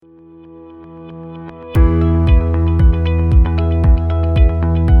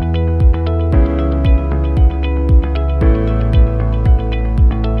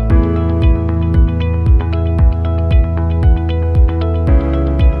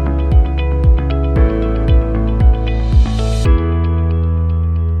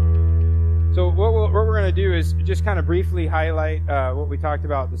to do is just kind of briefly highlight what we talked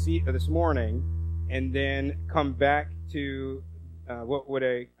about this morning, and then come back to what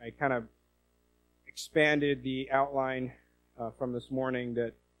I kind of expanded the outline from this morning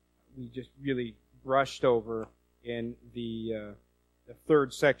that we just really brushed over in the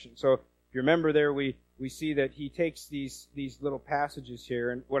third section. So if you remember there, we see that he takes these little passages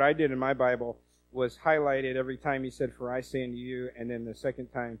here, and what I did in my Bible was highlighted every time he said, "For I say unto you," and then the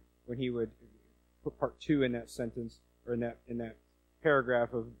second time when he would put part 2 in that sentence, or in that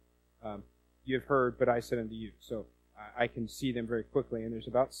paragraph of "You have heard, but I said unto you." So I can see them very quickly, and there's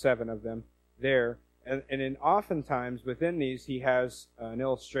about 7 of them there. And then oftentimes within these he has an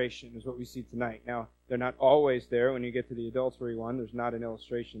illustration, is what we see tonight. Now, they're not always there. When you get to the adultery one, there's not an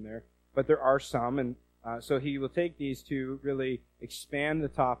illustration there, but there are some, and so he will take these to really expand the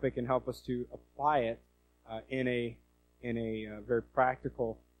topic and help us to apply it in a very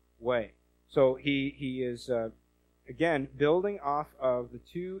practical way. So he is again building off of the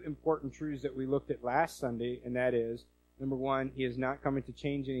 2 important truths that we looked at last Sunday, and that is, number 1, he is not coming to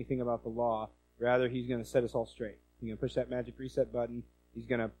change anything about the law. Rather, he's going to set us all straight. He's going to push that magic reset button. He's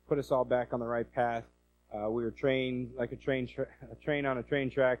going to put us all back on the right path. We were trained like a train on a train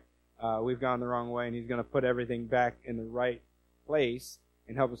track. We've gone the wrong way, and he's going to put everything back in the right place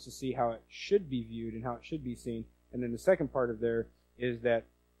and help us to see how it should be viewed and how it should be seen. And then the second part of there is that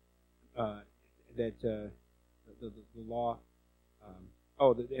the law.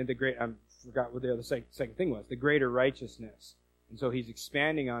 And the great. I forgot what the other second thing was. The greater righteousness. And so he's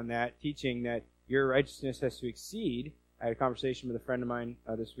expanding on that, teaching that your righteousness has to exceed. I had a conversation with a friend of mine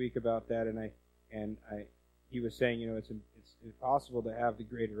this week about that, and he was saying, it's impossible to have the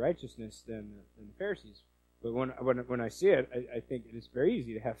greater righteousness than the Pharisees. But when I see it, I think it is very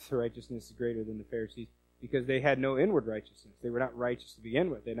easy to have the righteousness greater than the Pharisees, because they had no inward righteousness. They were not righteous to begin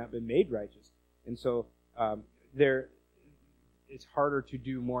with. They had not been made righteous. And so it's harder to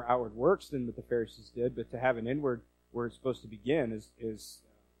do more outward works than what the Pharisees did, but to have an inward where it's supposed to begin is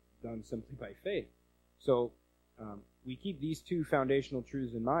done simply by faith. So we keep these 2 foundational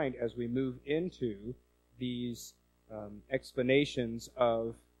truths in mind as we move into these explanations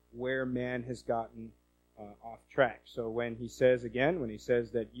of where man has gotten off track. So when he says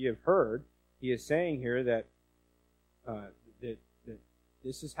that ye have heard, he is saying here that that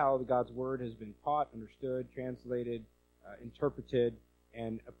this is how God's word has been taught, understood, translated, interpreted,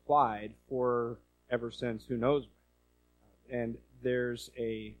 and applied for ever since who knows when. And there's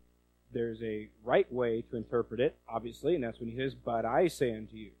a right way to interpret it, obviously, and that's when he says, "But I say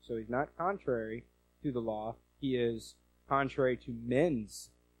unto you." So he's not contrary to the law. He is contrary to men's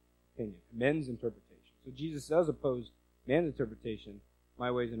opinion, men's interpretation. So Jesus does oppose man's interpretation.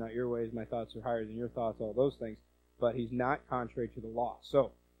 My ways are not your ways. My thoughts are higher than your thoughts, all those things. But he's not contrary to the law.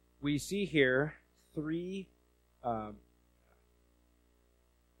 So we see here 3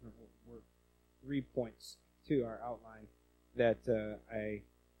 points to our outline that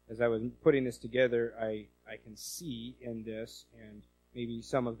as I was putting this together, I can see in this, and maybe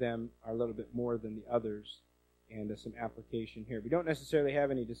some of them are a little bit more than the others, and some application here. We don't necessarily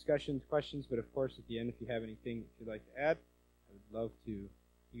have any discussions, questions, but of course at the end, if you have anything that you'd like to add, I would love to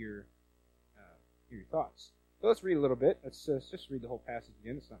hear your thoughts. So let's read a little bit. Let's just read the whole passage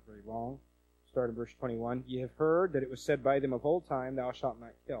again. It's not very long. Start in verse 21. "Ye have heard that it was said by them of old time, Thou shalt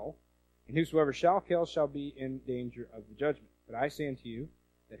not kill. And whosoever shall kill shall be in danger of the judgment. But I say unto you,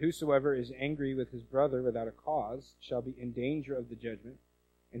 that whosoever is angry with his brother without a cause shall be in danger of the judgment.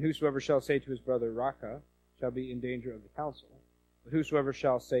 And whosoever shall say to his brother, Raca, shall be in danger of the council. But whosoever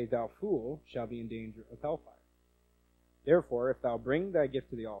shall say, Thou fool, shall be in danger of hellfire. Therefore, if thou bring thy gift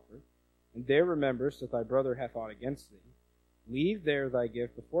to the altar, and there rememberest that thy brother hath aught against thee, leave there thy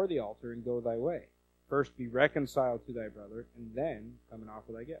gift before the altar, and go thy way. First be reconciled to thy brother, and then come and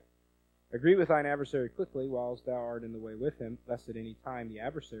offer thy gift. Agree with thine adversary quickly, whilst thou art in the way with him, lest at any time the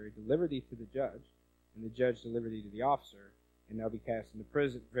adversary deliver thee to the judge, and the judge deliver thee to the officer, and thou be cast into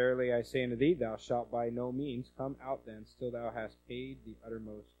prison. Verily I say unto thee, thou shalt by no means come out thence till thou hast paid the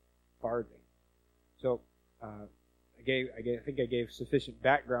uttermost farthing. So, I think I gave sufficient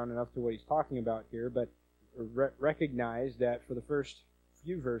background enough to what he's talking about here, but recognize that for the first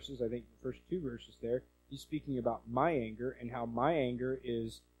few verses, I think the first 2 verses there, he's speaking about my anger and how my anger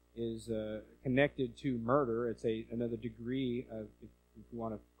is connected to murder. It's another degree of, if you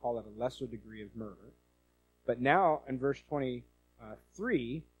want to call it a lesser degree of murder. But now in verse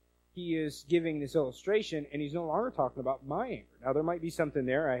 23, he is giving this illustration, and he's no longer talking about my anger. Now there might be something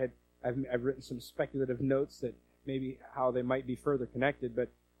there. I've written some speculative notes that maybe how they might be further connected, but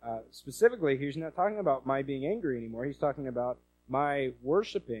specifically he's not talking about my being angry anymore. He's talking about my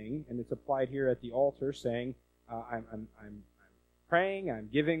worshiping, and it's applied here at the altar, saying, I'm praying, I'm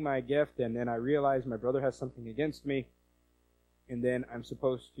giving my gift, and then I realize my brother has something against me, and then I'm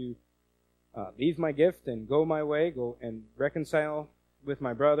supposed to leave my gift and go my way, go and reconcile with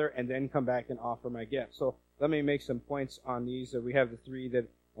my brother, and then come back and offer my gift. So let me make some points on these. We have the three that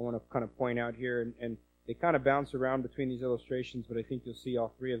I want to kind of point out here, and they kind of bounce around between these illustrations, but I think you'll see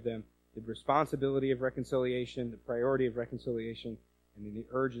all three of them. The responsibility of reconciliation, the priority of reconciliation, and then the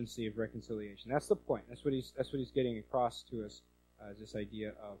urgency of reconciliation. That's the point. That's what he's getting across to us, is this idea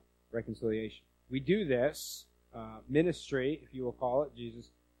of reconciliation. We do this ministry, if you will call it.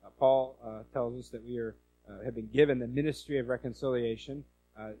 Paul tells us that we have been given the ministry of reconciliation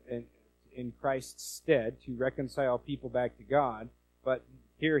in Christ's stead to reconcile people back to God. But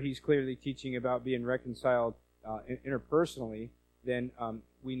here he's clearly teaching about being reconciled interpersonally. Then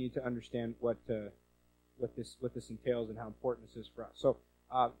we need to understand what this entails and how important this is for us. So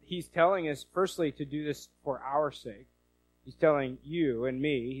he's telling us, firstly, to do this for our sake. He's telling you and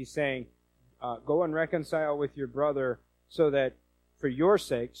me, he's saying, go and reconcile with your brother so that, for your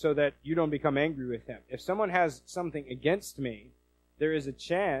sake, so that you don't become angry with him. If someone has something against me, there is a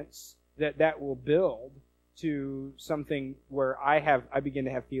chance that will build to something where I begin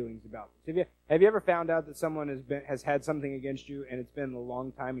to have feelings about this. Have you ever found out that someone has had something against you and it's been a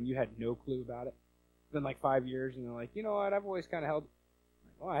long time and you had no clue about it? It's been like 5 years and they're like, you know what, I've always kind of held,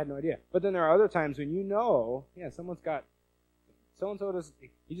 I had no idea. But then there are other times when you know, someone's got, so-and-so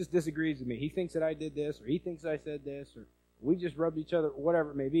he just disagrees with me. He thinks that I did this, or he thinks I said this, or we just rubbed each other, whatever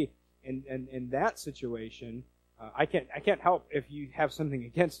it may be. And in that situation, I can't help if you have something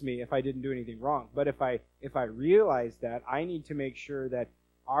against me if I didn't do anything wrong. But if I realize that, I need to make sure that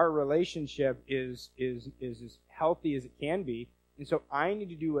our relationship is as healthy as it can be. And so I need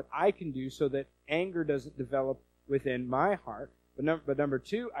to do what I can do so that anger doesn't develop within my heart. But number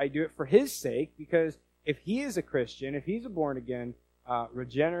two, I do it for his sake, because if he is a Christian, if he's a born-again,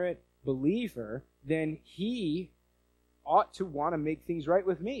 regenerate believer, then he ought to want to make things right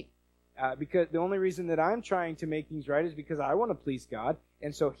with me. Because the only reason that I'm trying to make things right is because I want to please God,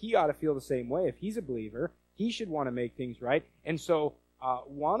 and so he ought to feel the same way. If he's a believer, he should want to make things right. And so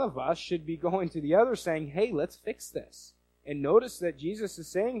one of us should be going to the other saying, hey, let's fix this. And notice that Jesus is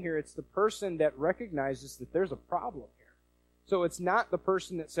saying here, it's the person that recognizes that there's a problem here. So it's not the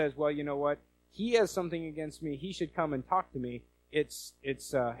person that says, well, you know what, he has something against me, he should come and talk to me. It's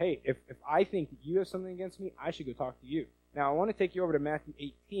hey, if I think that you have something against me, I should go talk to you. Now, I want to take you over to Matthew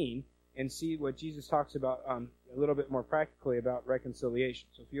 18 and see what Jesus talks about a little bit more practically about reconciliation.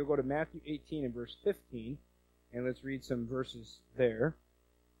 So if you'll go to Matthew 18 and verse 15, and let's read some verses there.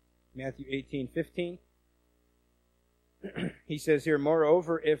 Matthew 18:15. He says here,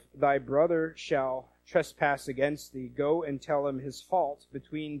 moreover, if thy brother shall trespass against thee, go and tell him his fault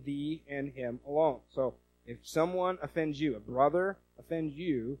between thee and him alone. So if someone offends you, a brother offends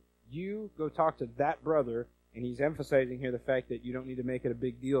you, you go talk to that brother. And he's emphasizing here the fact that you don't need to make it a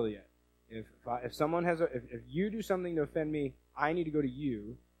big deal yet. If someone if you do something to offend me, I need to go to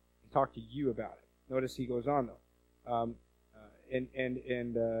you and talk to you about it. Notice he goes on though,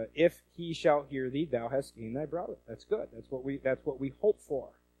 if he shall hear thee, thou hast gained thy brother. That's good. That's what we hope for.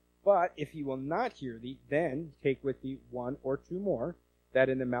 But if he will not hear thee, then take with thee one or two more, that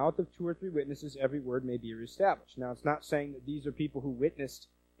in the mouth of 2 or 3 witnesses every word may be reestablished. Now, it's not saying that these are people who witnessed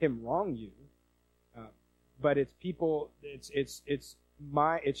him wrong you. But it's people. It's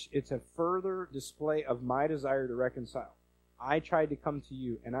a further display of my desire to reconcile. I tried to come to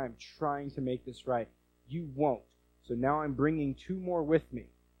you, and I'm trying to make this right. You won't. So now I'm bringing 2 more with me,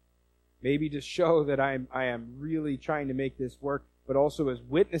 maybe to show that I am really trying to make this work, but also as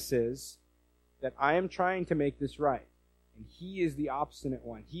witnesses that I am trying to make this right. And he is the obstinate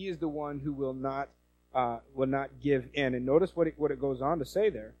one. He is the one who will not give in. And notice what it goes on to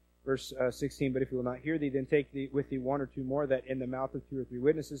say there. Verse 16, but if he will not hear thee, then take thee with thee 1 or 2 more, that in the mouth of 2 or 3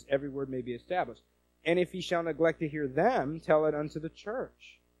 witnesses every word may be established. And if he shall neglect to hear them, tell it unto the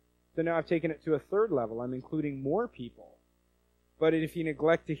church. So now I've taken it to a third level. I'm including more people. But if he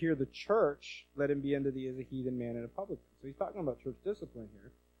neglect to hear the church, let him be unto thee as a heathen man and a publican. So he's talking about church discipline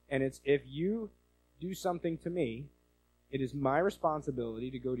here. And it's, if you do something to me, it is my responsibility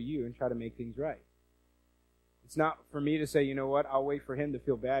to go to you and try to make things right. It's not for me to say, you know what, I'll wait for him to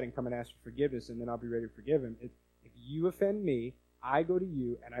feel bad and come and ask for forgiveness, and then I'll be ready to forgive him. If you offend me, I go to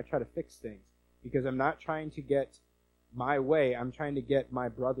you and I try to fix things. Because I'm not trying to get my way, I'm trying to get my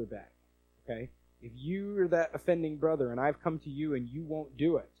brother back. Okay? If you're that offending brother and I've come to you and you won't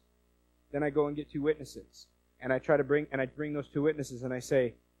do it, then I go and get 2 witnesses. And I bring those 2 witnesses and I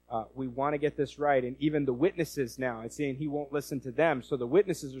say, we want to get this right. And even the witnesses now, it's saying he won't listen to them. So the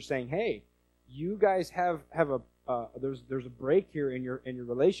witnesses are saying, hey, you guys have there's a break here in your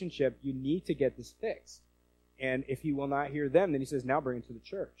relationship. You need to get this fixed. And if he will not hear them, then he says, now bring it to the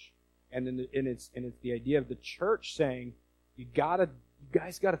church. And then it's the idea of the church saying, you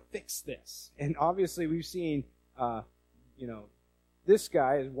guys gotta fix this. And obviously we've seen, this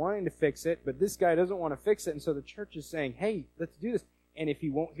guy is wanting to fix it, but this guy doesn't want to fix it. And so the church is saying, hey, let's do this. And if he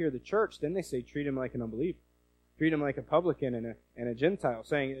won't hear the church, then they say, treat him like an unbeliever. Treat him like a publican and a Gentile,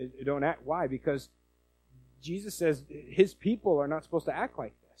 saying, don't act. Why? Because Jesus says his people are not supposed to act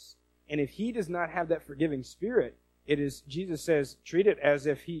like this. And if he does not have that forgiving spirit, Jesus says, treat it as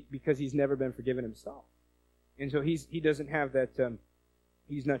if because he's never been forgiven himself. And so he doesn't have that,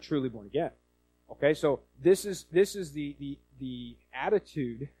 he's not truly born again. Okay, so this is the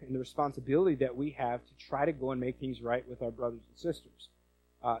attitude and the responsibility that we have to try to go and make things right with our brothers and sisters.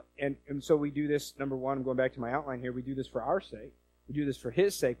 And so we do this, number one, I'm going back to my outline here, we do this for our sake. We do this for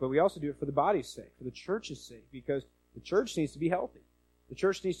his sake, but we also do it for the body's sake, for the church's sake, because the church needs to be healthy. The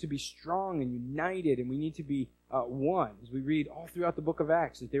church needs to be strong and united, and we need to be one. As we read all throughout the book of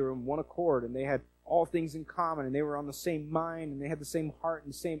Acts, that they were in one accord, and they had all things in common, and they were on the same mind, and they had the same heart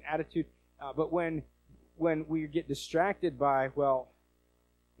and the same attitude. But when we get distracted by,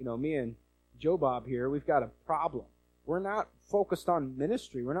 me and Joe Bob here, we've got a problem. We're not focused on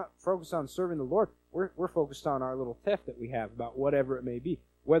ministry. We're not focused on serving the Lord. We're focused on our little tiff that we have about whatever it may be,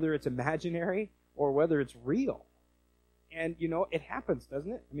 whether it's imaginary or whether it's real. And, it happens,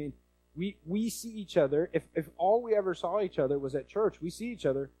 doesn't it? I mean, we see each other. If all we ever saw each other was at church, we see each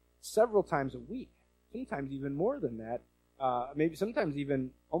other several times a week, sometimes even more than that. Maybe sometimes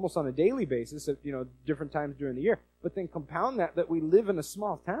even almost on a daily basis at, different times during the year. But then compound that we live in a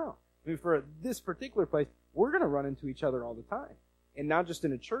small town. I mean, for this particular place, we're going to run into each other all the time. And not just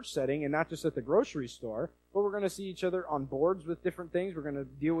in a church setting and not just at the grocery store, but we're going to see each other on boards with different things. We're going to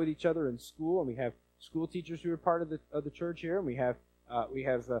deal with each other in school, and we have school teachers who are part of the church here, and we have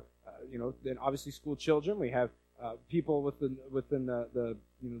then obviously school children. We have people within the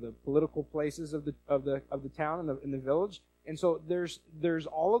political places of the town and in the village. And so there's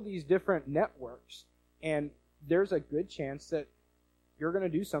all of these different networks, and there's a good chance that you're going to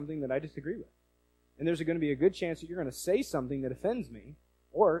do something that I disagree with. And there's going to be a good chance that you're going to say something that offends me,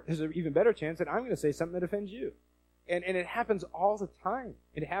 or there's an even better chance that I'm going to say something that offends you. And it happens all the time.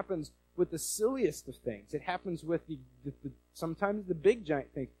 It happens with the silliest of things. It happens with the sometimes the big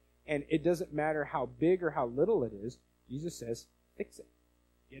giant things. And it doesn't matter how big or how little it is. Jesus says, fix it.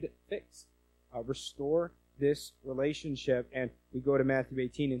 Get it fixed. Restore this relationship. And we go to Matthew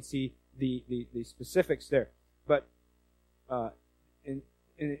 18 and see the specifics there. But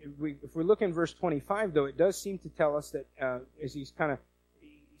if we look in verse 25, though, it does seem to tell us that as he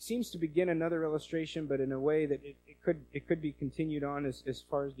seems to begin another illustration, but in a way that it could be continued on as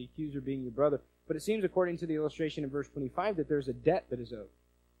far as the accuser being your brother. But it seems, according to the illustration in verse 25, that there's a debt that is owed.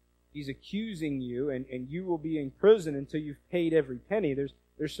 He's accusing you, and you will be in prison until you've paid every penny.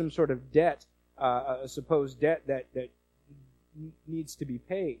 There's some sort of debt, a supposed debt that needs to be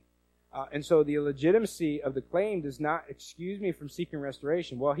paid. And so the illegitimacy of the claim does not excuse me from seeking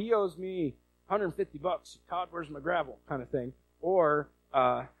restoration. Well, he owes me $150. Todd, where's my gravel? Kind of thing. Or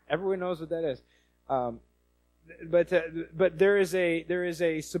everyone knows what that is. But there is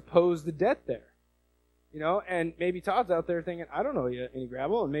a supposed debt there. And maybe Todd's out there thinking, I don't owe you any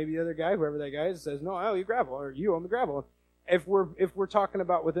gravel, and maybe the other guy, whoever that guy is, says, no, I owe you gravel, or you owe me gravel. If we're talking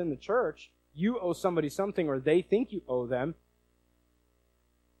about within the church, you owe somebody something, or they think you owe them.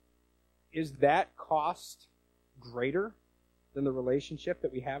 Is that cost greater than the relationship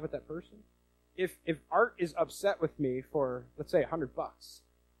that we have with that person? If Art is upset with me for, let's say, $100, I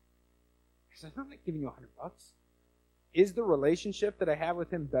said, I'm not giving you $100. Is the relationship that I have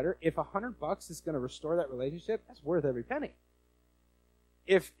with him better? If $100 is going to restore that relationship, that's worth every penny.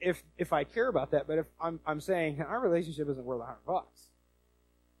 If I care about that, but if I'm saying our relationship isn't worth $100,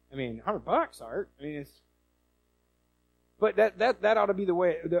 I mean, $100, Art. I mean, it's. But that ought to be the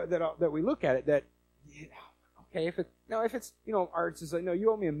way that we look at it. That okay, if it's Art says like, no,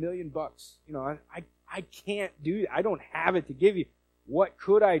 you owe me $1 million. I can't do. I don't have it to give you. What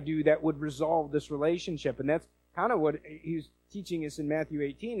could I do that would resolve this relationship? And that's kind of what he's teaching us in Matthew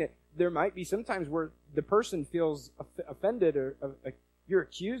 18, that there might be sometimes where the person feels offended or you're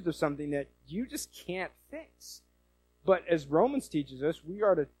accused of something that you just can't fix. But as Romans teaches us, we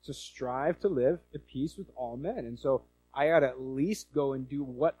are to strive to live at peace with all men. And so I ought to at least go and do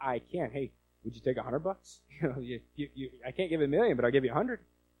what I can. Hey, would you take $100? I can't give $1 million, but I'll give you $100.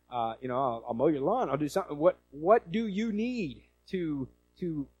 I'll mow your lawn. I'll do something. What do you need to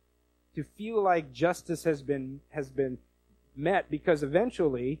to feel like justice has been met, because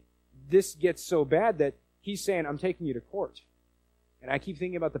eventually this gets so bad that he's saying, I'm taking you to court. And I keep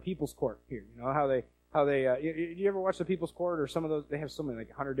thinking about the People's Court here. You know, how they you ever watch the People's Court or some of those? They have so many, like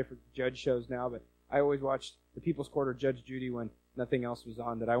 100 different judge shows now, but I always watched the People's Court or Judge Judy when nothing else was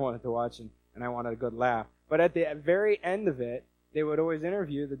on that I wanted to watch, and I wanted a good laugh. But at the very end of it, they would always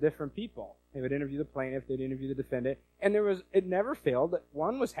interview the different people. They would interview the plaintiff, they'd interview the defendant, and it never failed that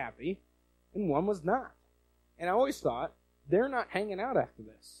one was happy and one was not. And I always thought, they're not hanging out after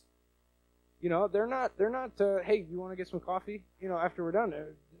this. You know, they're not, hey, you want to get some coffee, you know, after we're done?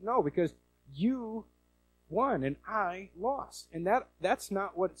 No, because you won and I lost. And that's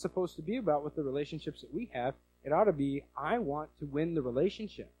not what it's supposed to be about with the relationships that we have. It ought to be, I want to win the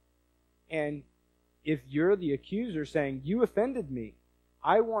relationship. And if you're the accuser saying, you offended me,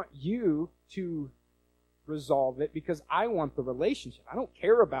 I want you to resolve it because I want the relationship. I don't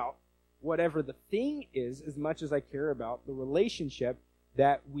care about whatever the thing is as much as I care about the relationship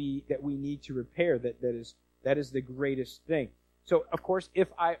that we need to repair. That is the greatest thing. So, of course, if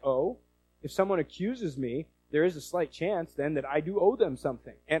someone accuses me, there is a slight chance then that I do owe them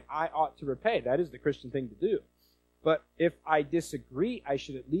something, and I ought to repay. That is the Christian thing to do. But if I disagree, I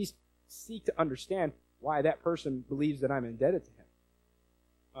should at least seek to understand why that person believes that I'm indebted to him.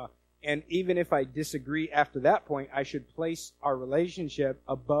 And even if I disagree after that point, I should place our relationship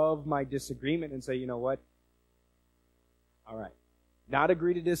above my disagreement and say, you know what? All right. Not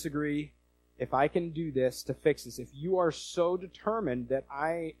agree to disagree. If I can do this to fix this, if you are so determined that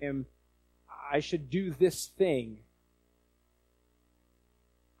I should do this thing,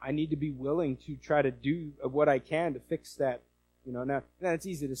 I need to be willing to try to do what I can to fix that. You know, now it's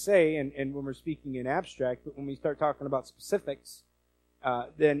easy to say, and when we're speaking in abstract, but when we start talking about specifics,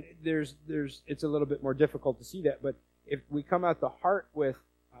 then it's a little bit more difficult to see that. But if we come at the heart with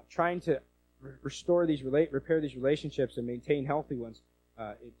trying to repair these relationships and maintain healthy ones,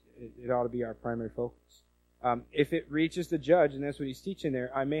 it ought to be our primary focus. If it reaches the judge, and that's what he's teaching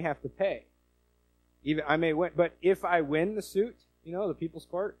there, I may have to pay. Even I may win, but if I win the suit, you know, the People's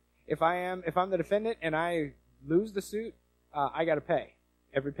Court, if I'm the defendant and I lose the suit, I got to pay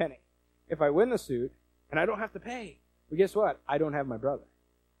every penny. If I win the suit and I don't have to pay, well, guess what? I don't have my brother.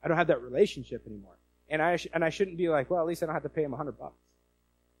 I don't have that relationship anymore. And I shouldn't be like, well, at least I don't have to pay him $100. I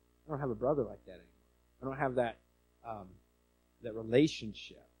don't have a brother like that anymore. I don't have that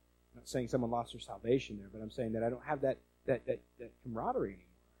relationship. I'm not saying someone lost their salvation there, but I'm saying that I don't have that camaraderie anymore.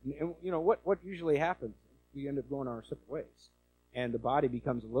 And you know what usually happens? We end up going our separate ways, and the body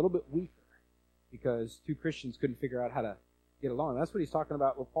becomes a little bit weaker because two Christians couldn't figure out how to get along. That's what he's talking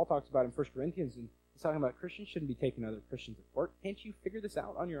about. What Paul talks about in 1 Corinthians, and he's talking about Christians shouldn't be taking other Christians to court. Can't you figure this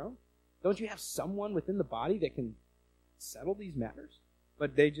out on your own? Don't you have someone within the body that can settle these matters?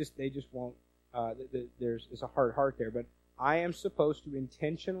 But they just won't. It's a hard heart there. But I am supposed to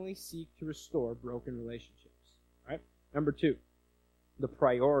intentionally seek to restore broken relationships. Right? Number 2, the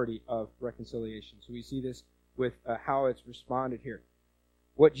priority of reconciliation. So we see this with how it's responded here.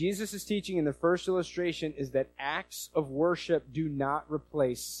 What Jesus is teaching in the first illustration is that acts of worship do not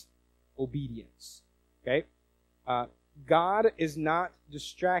replace obedience. Okay? God is not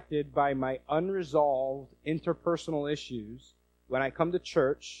distracted by my unresolved interpersonal issues when I come to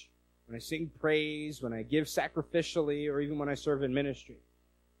church, when I sing praise, when I give sacrificially, or even when I serve in ministry.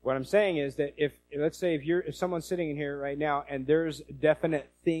 What I'm saying is that if someone's sitting in here right now and there's a definite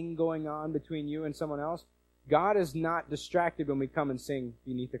thing going on between you and someone else, God is not distracted when we come and sing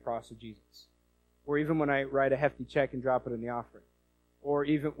Beneath the Cross of Jesus. Or even when I write a hefty check and drop it in the offering. Or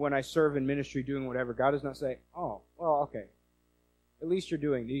even when I serve in ministry doing whatever. God does not say, oh, well, okay. At least you're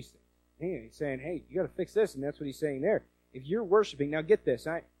doing these things. He's saying, hey, you got to fix this. And that's what he's saying there. If you're worshiping, now get this.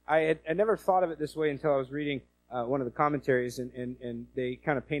 I never thought of it this way until I was reading one of the commentaries, and they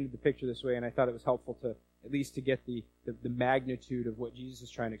kind of painted the picture this way, and I thought it was helpful to at least to get the magnitude of what Jesus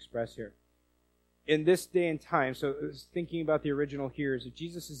is trying to express here. In this day and time, so I was thinking about the original hearers, if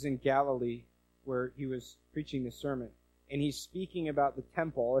Jesus is in Galilee where he was preaching this sermon, and he's speaking about the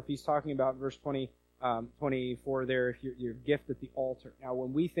temple, if he's talking about verse 24 there, if your gift at the altar. Now,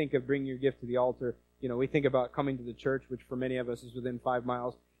 when we think of bringing your gift to the altar, we think about coming to the church, which for many of us is within 5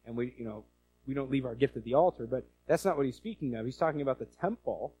 miles, and we don't leave our gift at the altar, but that's not what he's speaking of. He's talking about the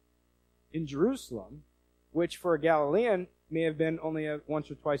temple in Jerusalem, which for a Galilean may have been only a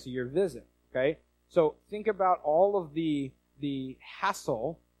once or twice a year visit, okay? So think about all of the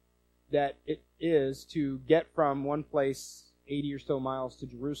hassle that it is to get from one place 80 or so miles to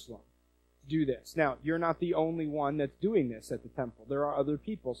Jerusalem to do this. Now, you're not the only one that's doing this at the temple. There are other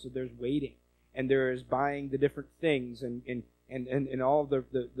people, so there's waiting, and there is buying the different things and all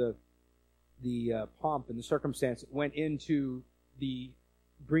the pomp and the circumstance that went into the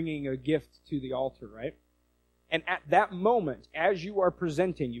bringing a gift to the altar, right? And at that moment, as you are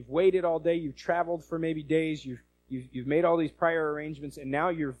presenting, you've waited all day, you've traveled for maybe days, you've made all these prior arrangements, and now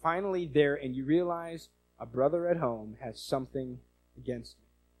you're finally there and you realize a brother at home has something against me.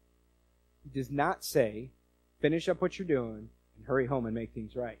 He does not say, finish up what you're doing and hurry home and make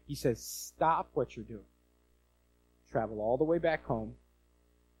things right. He says, stop what you're doing. Travel all the way back home,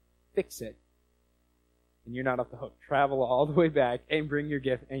 fix it, and you're not off the hook. Travel all the way back and bring your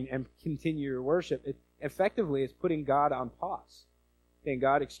gift and continue your worship. It effectively is putting God on pause. Saying,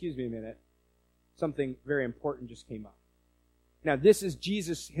 God, excuse me a minute. Something very important just came up. Now, this is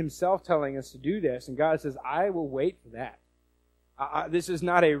Jesus himself telling us to do this, and God says, I will wait for that. This is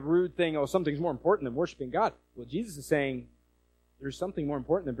not a rude thing, oh, something's more important than worshiping God. Well, Jesus is saying, there's something more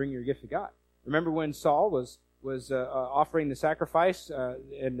important than bringing your gift to God. Remember when Saul was offering the sacrifice,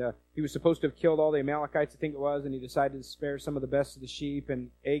 and he was supposed to have killed all the Amalekites, I think it was, and he decided to spare some of the best of the sheep and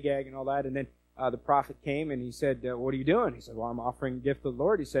Agag and all that, and then the prophet came and he said, what are you doing? He said, well, I'm offering a gift to the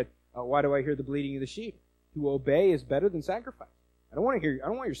Lord. He said, why do I hear the bleating of the sheep? To obey is better than sacrifice. I don't want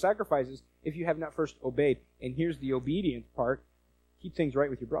your sacrifices if you have not first obeyed. And here's the obedient part. Keep things right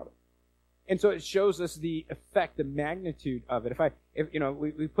with your brother. And so it shows us the effect, the magnitude of it.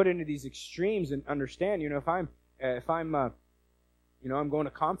 We put into these extremes and understand, if I'm going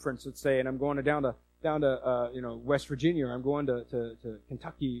to conference, let's say, and I'm going down to West Virginia, or I'm going to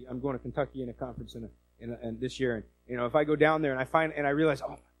Kentucky. I'm going to Kentucky in a conference in this year, and if I go down there and I realize,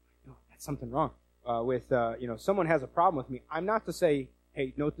 that's something wrong with someone has a problem with me. I'm not to say,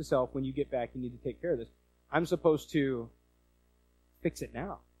 hey, note to self, when you get back, you need to take care of this. I'm supposed to fix it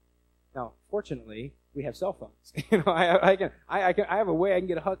now. Now, fortunately, we have cell phones. I have a way I can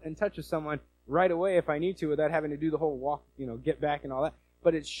get in touch with someone right away if I need to, without having to do the whole walk, get back and all that.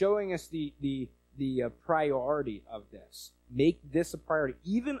 But it's showing us the priority of this. Make this a priority,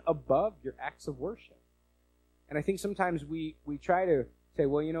 even above your acts of worship. And I think sometimes we try to say,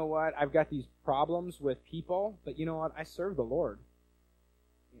 well, you know what, I've got these problems with people, but you know what, I serve the Lord.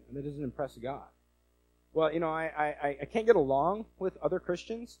 And that doesn't impress God. Well, I can't get along with other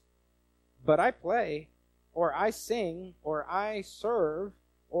Christians, but I play, or I sing, or I serve,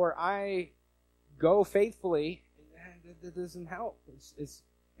 or I go faithfully. That doesn't help.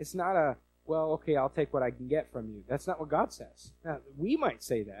 It's not a, well, okay, I'll take what I can get from you. That's not what God says. Now, we might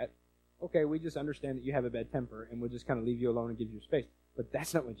say that. Okay, we just understand that you have a bad temper, and we'll just kind of leave you alone and give you space. But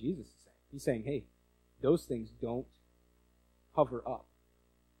that's not what Jesus is saying. He's saying, hey, those things don't hover up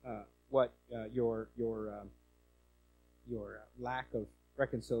your lack of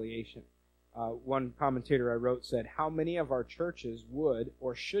reconciliation. One commentator I wrote said, how many of our churches would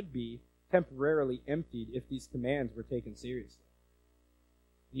or should be temporarily emptied if these commands were taken seriously?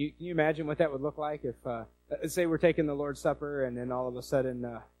 Can you imagine what that would look like if, let's say we're taking the Lord's Supper, and then all of a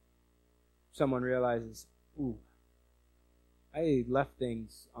sudden someone realizes, ooh, I left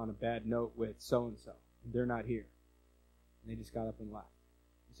things on a bad note with so-and-so. They're not here. And they just got up and left.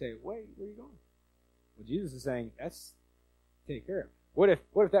 You say, wait, where are you going? Well, Jesus is saying, that's take care of. What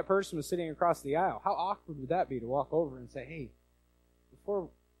if that person was sitting across the aisle? How awkward would that be to walk over and say, hey, before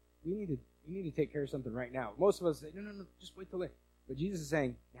we need to take care of something right now. Most of us say, no, just wait till later. But Jesus is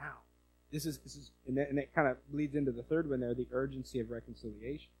saying, now. This is and that kind of leads into the third one there, the urgency of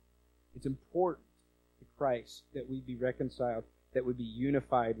reconciliation. It's important to Christ that we be reconciled, that we be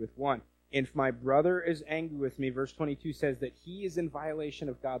unified with one. And if my brother is angry with me, verse 22 says that he is in violation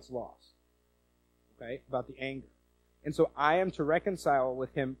of God's laws. Okay? About the anger. And so I am to reconcile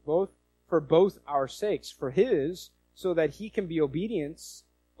with him for both our sakes, for his, so that he can be obedient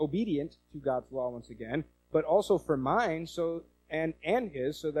to God's law once again, but also for mine, and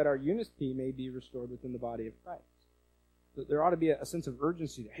his, so that our unity may be restored within the body of Christ. So there ought to be a sense of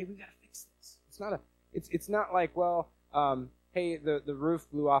urgency there. Hey, we got to fix this. It's not like, well, hey, the roof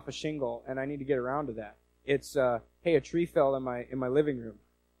blew off a shingle and I need to get around to that. It's hey, a tree fell in my living room.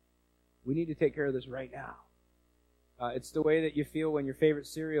 We need to take care of this right now. It's the way that you feel when your favorite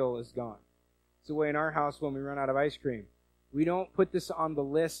cereal is gone. It's the way in our house when we run out of ice cream. We don't put this on the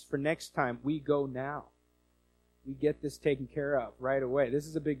list for next time. We go now. We get this taken care of right away. This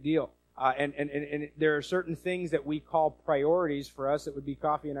is a big deal. And there are certain things that we call priorities for us. It would be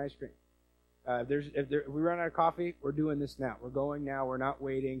coffee and ice cream. If we run out of coffee, we're doing this now. We're going now. We're not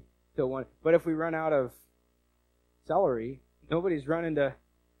waiting till one. But if we run out of celery, nobody's running to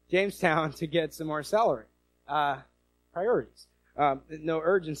Jamestown to get some more celery. Priorities. No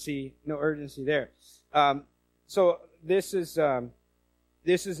urgency there. So this is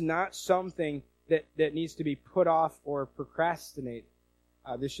not something that needs to be put off or procrastinated.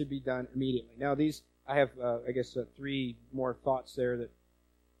 this should be done immediately. Now, I have, three more thoughts there that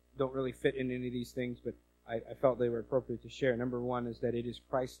don't really fit in any of these things, but I felt they were appropriate to share. Number one is that it is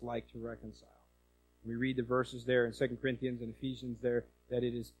Christ-like to reconcile. We read the verses there in 2 Corinthians and Ephesians there that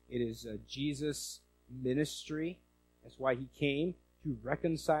it is Jesus' ministry. That's why he came, to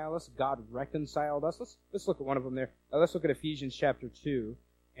reconcile us. God reconciled us. Let's look at one of them there. Let's look at Ephesians chapter 2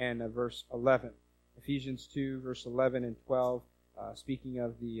 and verse 11. Ephesians 2, verse 11 and 12, speaking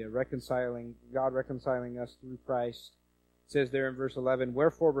of the God reconciling us through Christ. It says there in verse 11,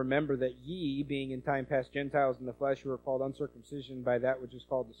 "Wherefore remember that ye, being in time past Gentiles in the flesh, who are called uncircumcision by that which is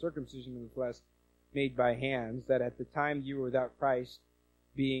called the circumcision of the flesh, made by hands, that at the time you were without Christ,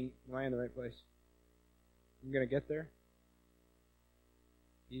 being..." Am I in the right place? I'm going to get there.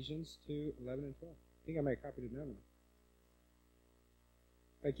 Ephesians 2, 11 and 12. I think I might have copied it down.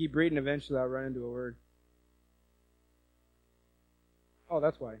 If I keep reading, eventually I'll run into a word. Oh,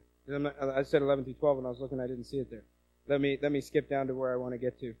 that's why. I said 11 through 12 when I was looking, I didn't see it there. Let me skip down to where I want to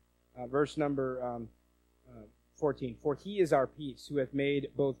get to. Verse number 14. "For he is our peace, who hath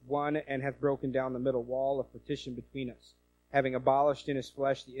made both one, and hath broken down the middle wall of partition between us, having abolished in his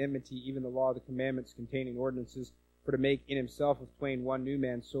flesh the enmity, even the law of the commandments containing ordinances, for to make in himself of twain one new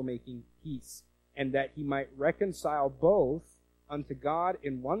man, so making peace, and that he might reconcile both unto God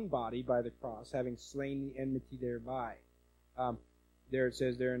in one body by the cross, having slain the enmity thereby." There it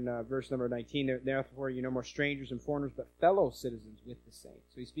says there in verse number 19, "Therefore you no more strangers and foreigners, but fellow citizens with the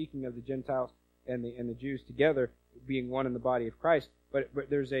saints." So he's speaking of the Gentiles and the Jews together being one in the body of Christ. But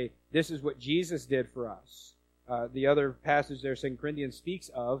this is what Jesus did for us. The other passage there, 2 Corinthians, speaks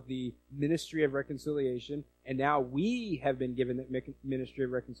of the ministry of reconciliation, and now we have been given the ministry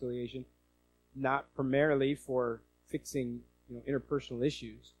of reconciliation, not primarily for fixing interpersonal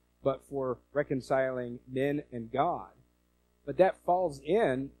issues, but for reconciling men and God. But that falls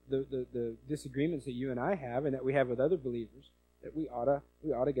in the disagreements that you and I have, and that we have with other believers, that we ought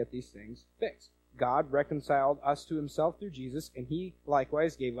to get these things fixed. God reconciled us to himself through Jesus, and he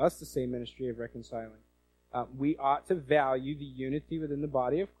likewise gave us the same ministry of reconciling. We ought to value the unity within the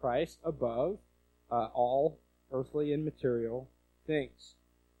body of Christ above all earthly and material things.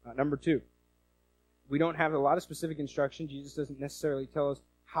 Number two, we don't have a lot of specific instruction. Jesus doesn't necessarily tell us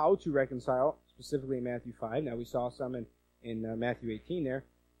how to reconcile, specifically in Matthew 5. Now, we saw some in Matthew 18 there.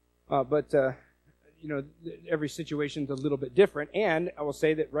 But every situation's a little bit different, and I will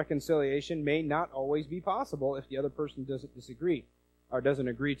say that reconciliation may not always be possible if the other person doesn't disagree or doesn't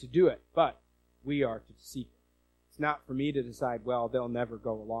agree to do it, but we are to seek it. It's not for me to decide, well, they'll never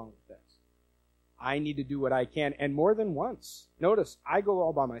go along with this. I need to do what I can, and more than once. Notice, I go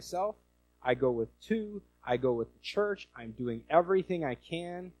all by myself, I go with two, I go with the church, I'm doing everything I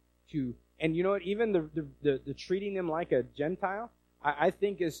can to, and you know what, even the treating them like a Gentile, I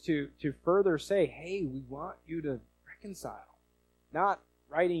think is to further say, hey, we want you to reconcile. Not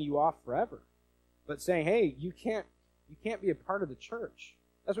writing you off forever, but saying, hey, you can't be a part of the church.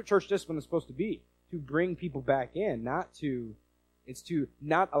 That's what church discipline is supposed to be, to bring people back in, it's to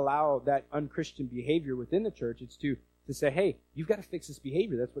not allow that unchristian behavior within the church. It's to say, hey, you've got to fix this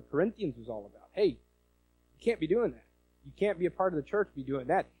behavior. That's what Corinthians was all about. Hey, you can't be doing that. You can't be a part of the church, be doing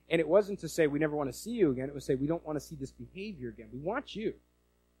that. And it wasn't to say we never want to see you again. It was to say we don't want to see this behavior again. We want you.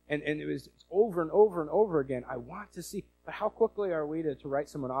 And it's over and over and over again. I want to see. But how quickly are we to write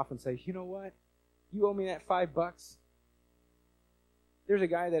someone off and say, you know what? You owe me that $5. There's a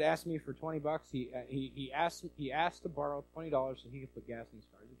guy that asked me for $20. He asked to borrow $20 so he could put gas in his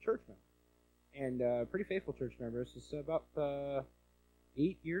car. He's a church member. And a pretty faithful church member. This is about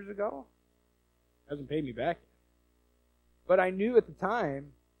 8 years ago. Hasn't paid me back yet. But I knew at the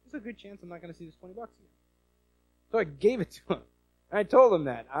time, there's a good chance I'm not going to see this $20 again. So I gave it to him. And I told him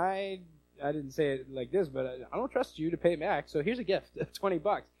that. I didn't say it like this, but I don't trust you to pay it back, so here's a gift,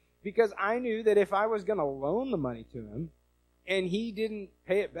 $20. Because I knew that if I was going to loan the money to him, and he didn't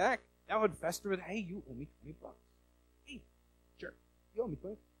pay it back, that would fester with, hey, you owe me $20. Hey, jerk, you owe me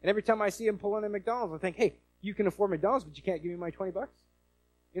 $20. And every time I see him pulling in McDonald's, I think, hey, you can afford McDonald's, but you can't give me my $20.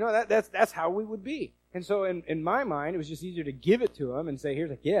 You know, that's how we would be. And so in my mind, it was just easier to give it to him and say,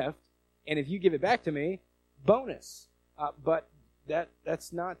 here's a gift, and if you give it back to me, bonus. But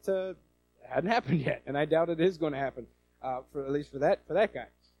that's not hadn't happened yet, and I doubt it is going to happen, at least for that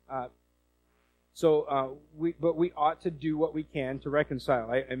guy. So we ought to do what we can to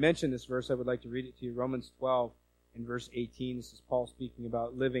reconcile. I mentioned this verse. I would like to read it to you. Romans 12 in verse 18. This is Paul speaking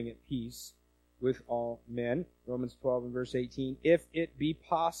about living at peace with all men. Romans 12 and verse 18. If it be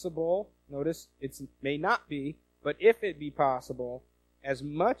possible, notice it may not be, but if it be possible, as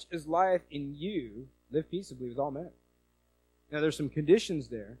much as lieth in you, live peaceably with all men. Now, there's some conditions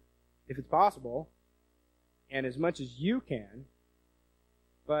there, if it's possible, and as much as you can.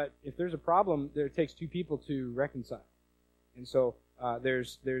 But if there's a problem, it takes two people to reconcile. And so there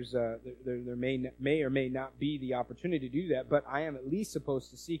may or may not be the opportunity to do that, but I am at least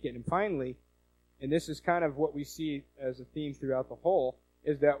supposed to seek it. And finally, and this is kind of what we see as a theme throughout the whole,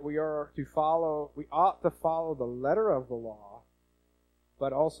 is that we ought to follow the letter of the law,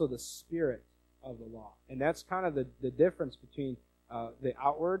 but also the spirit of the law. And that's kind of the difference between the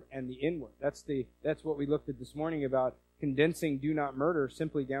outward and the inward. That's what we looked at this morning about condensing do not murder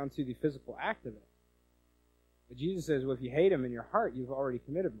simply down to the physical act of it. But Jesus says, well, if you hate him in your heart, you've already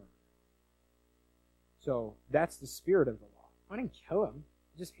committed murder. So that's the spirit of the law. I didn't kill him.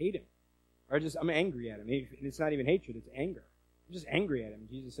 I just hate him. Or I'm angry at him. And it's not even hatred, it's anger. I'm just angry at him.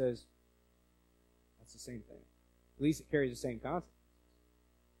 Jesus says, that's the same thing. At least it carries the same consequences.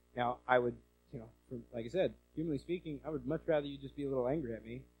 Now, I would, like I said, humanly speaking, I would much rather you just be a little angry at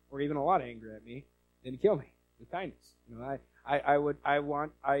me, or even a lot angry at me, than kill me with kindness. But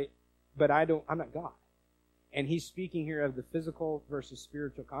I'm not God. And he's speaking here of the physical versus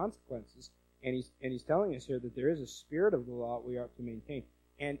spiritual consequences, and he's telling us here that there is a spirit of the law we are to maintain.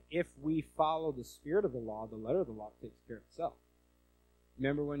 And if we follow the spirit of the law, the letter of the law takes care of itself.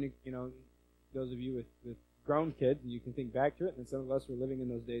 Remember when those of you with grown kids, and you can think back to it, and some of us are living in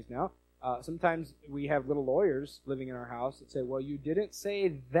those days now. Sometimes we have little lawyers living in our house that say, well, you didn't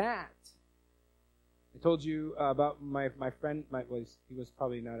say that. I told you about my friend. He was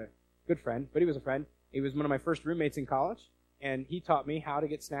probably not a good friend, but he was a friend. He was one of my first roommates in college, and he taught me how to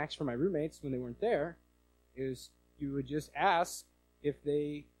get snacks for my roommates when they weren't there. Is you would just ask if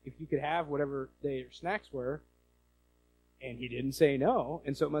you could have whatever their snacks were, and he didn't say no,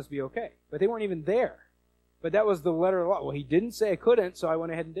 and so it must be okay. But they weren't even there. But that was the letter of the law. Well, he didn't say I couldn't, so I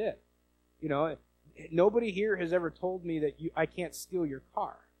went ahead and did. Nobody here has ever told me that I can't steal your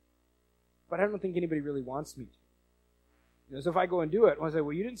car. But I don't think anybody really wants me to. So if I go and do it, I say,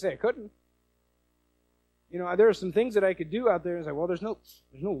 well, you didn't say I couldn't. There are some things that I could do out there and say, well, there's no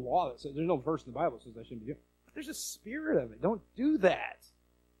law that says, there's no verse in the Bible that says I shouldn't be doing it. But there's a spirit of it. Don't do that.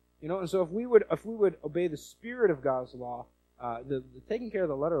 And so if we would obey the spirit of God's law, the taking care of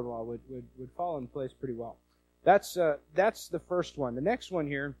the letter of the law would fall in place pretty well. That's the first one. The next one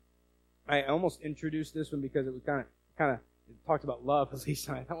here, I almost introduced this one because it was kind of talked about love, at least.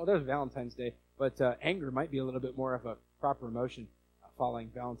 I thought, well, there's Valentine's Day, but anger might be a little bit more of a proper emotion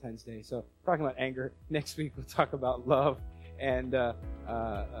following Valentine's Day. So talking about anger, next week we'll talk about love and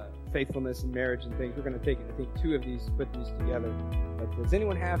faithfulness in marriage and things. We're going to take, I think, two of these, put these together. But does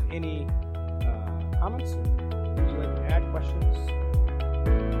anyone have any comments? Would you like to add questions?